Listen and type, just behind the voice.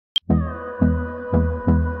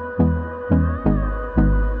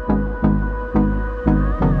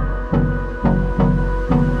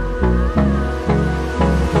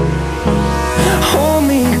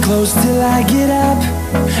close till I get up.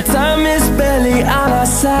 Time is barely on our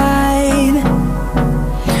side.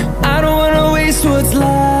 I don't wanna waste what's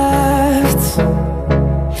left.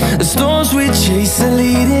 The storms we chase are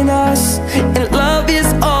leading us, and love is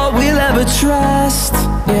all we'll ever trust.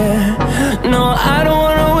 Yeah, no, I don't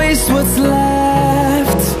wanna waste what's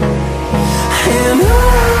left. And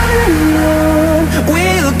on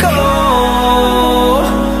we'll go,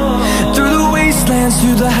 through the wastelands,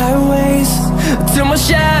 through the highways, till my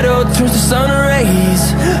shadow turns to sun rays.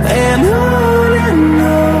 And on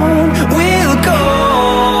we'll go,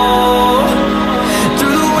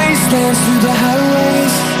 through the wastelands, through the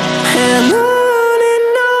highways, and on we'll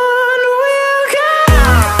go.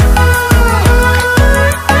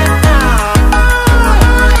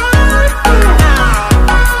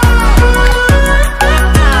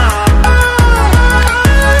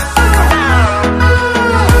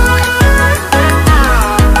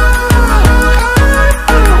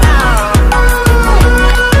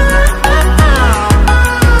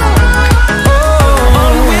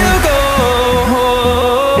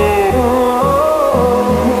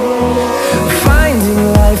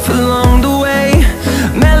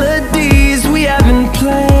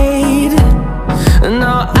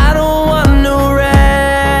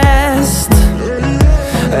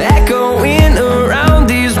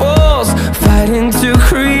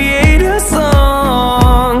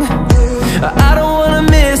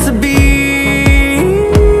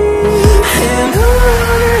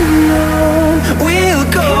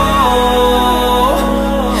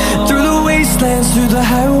 Through the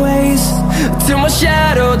highways, till my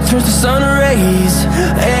shadow turns to sun rays.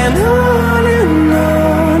 And on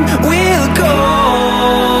we'll go,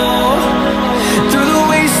 through the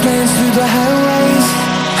wastelands, through the highways,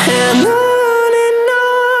 and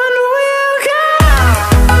on we'll go.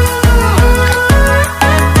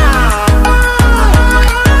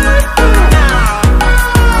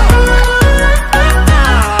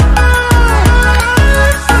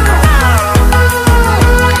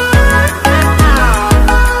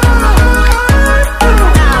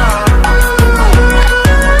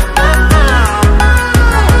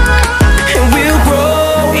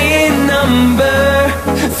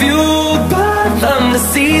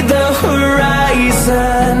 See the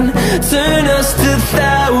horizon, turn us to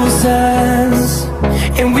thousands,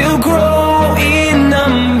 and we'll grow in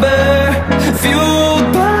number, fueled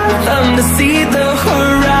by them to see the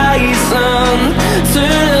horizon,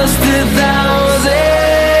 turn us to thousands.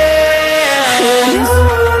 And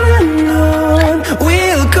on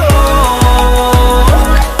we'll go,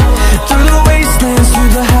 through the wastelands,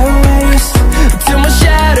 through the highways, till my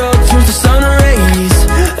shadow turns to sun rays.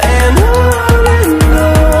 And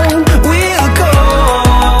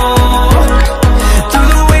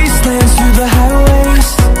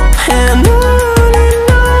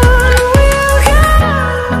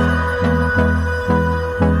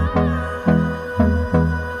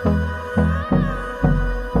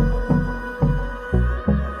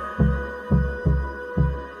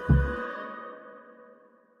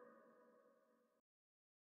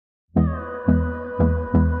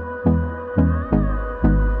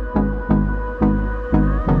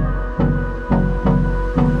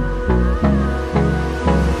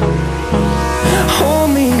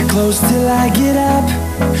close till I get up.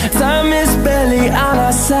 Time is barely on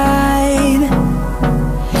our side.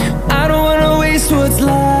 I don't wanna waste what's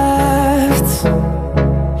left.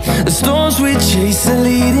 The storms we chase are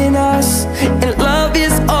leading us, and love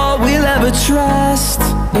is all we'll ever trust.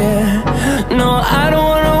 Yeah, no, I don't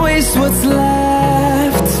wanna waste what's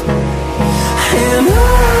left. And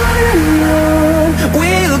on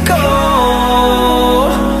we'll go,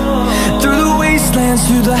 through the wastelands,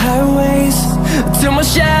 through the highways, till my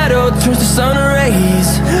shadow turns to sun rays.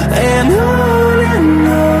 And on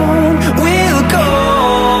we'll go,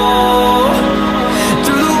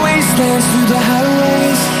 through the wastelands, through the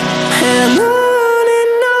highways, and on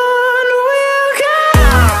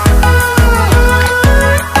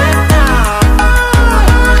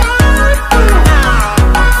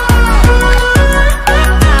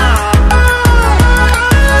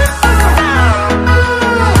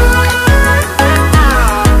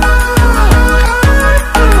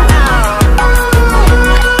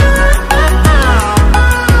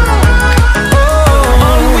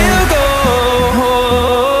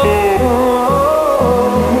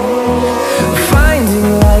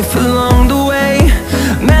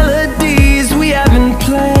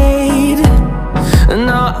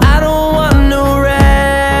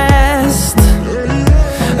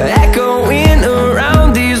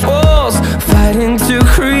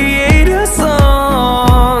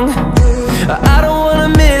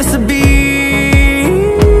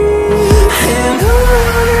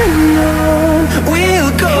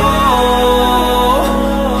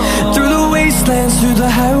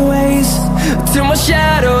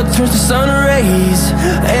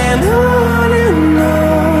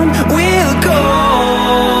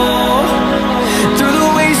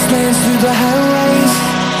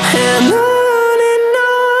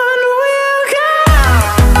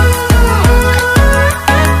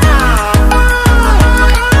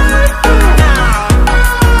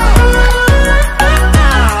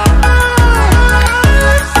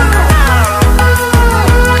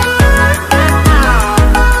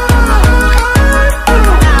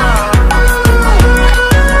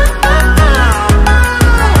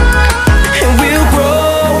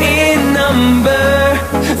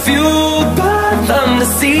them to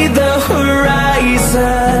see the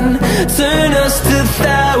horizon, turn us to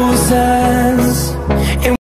thousands.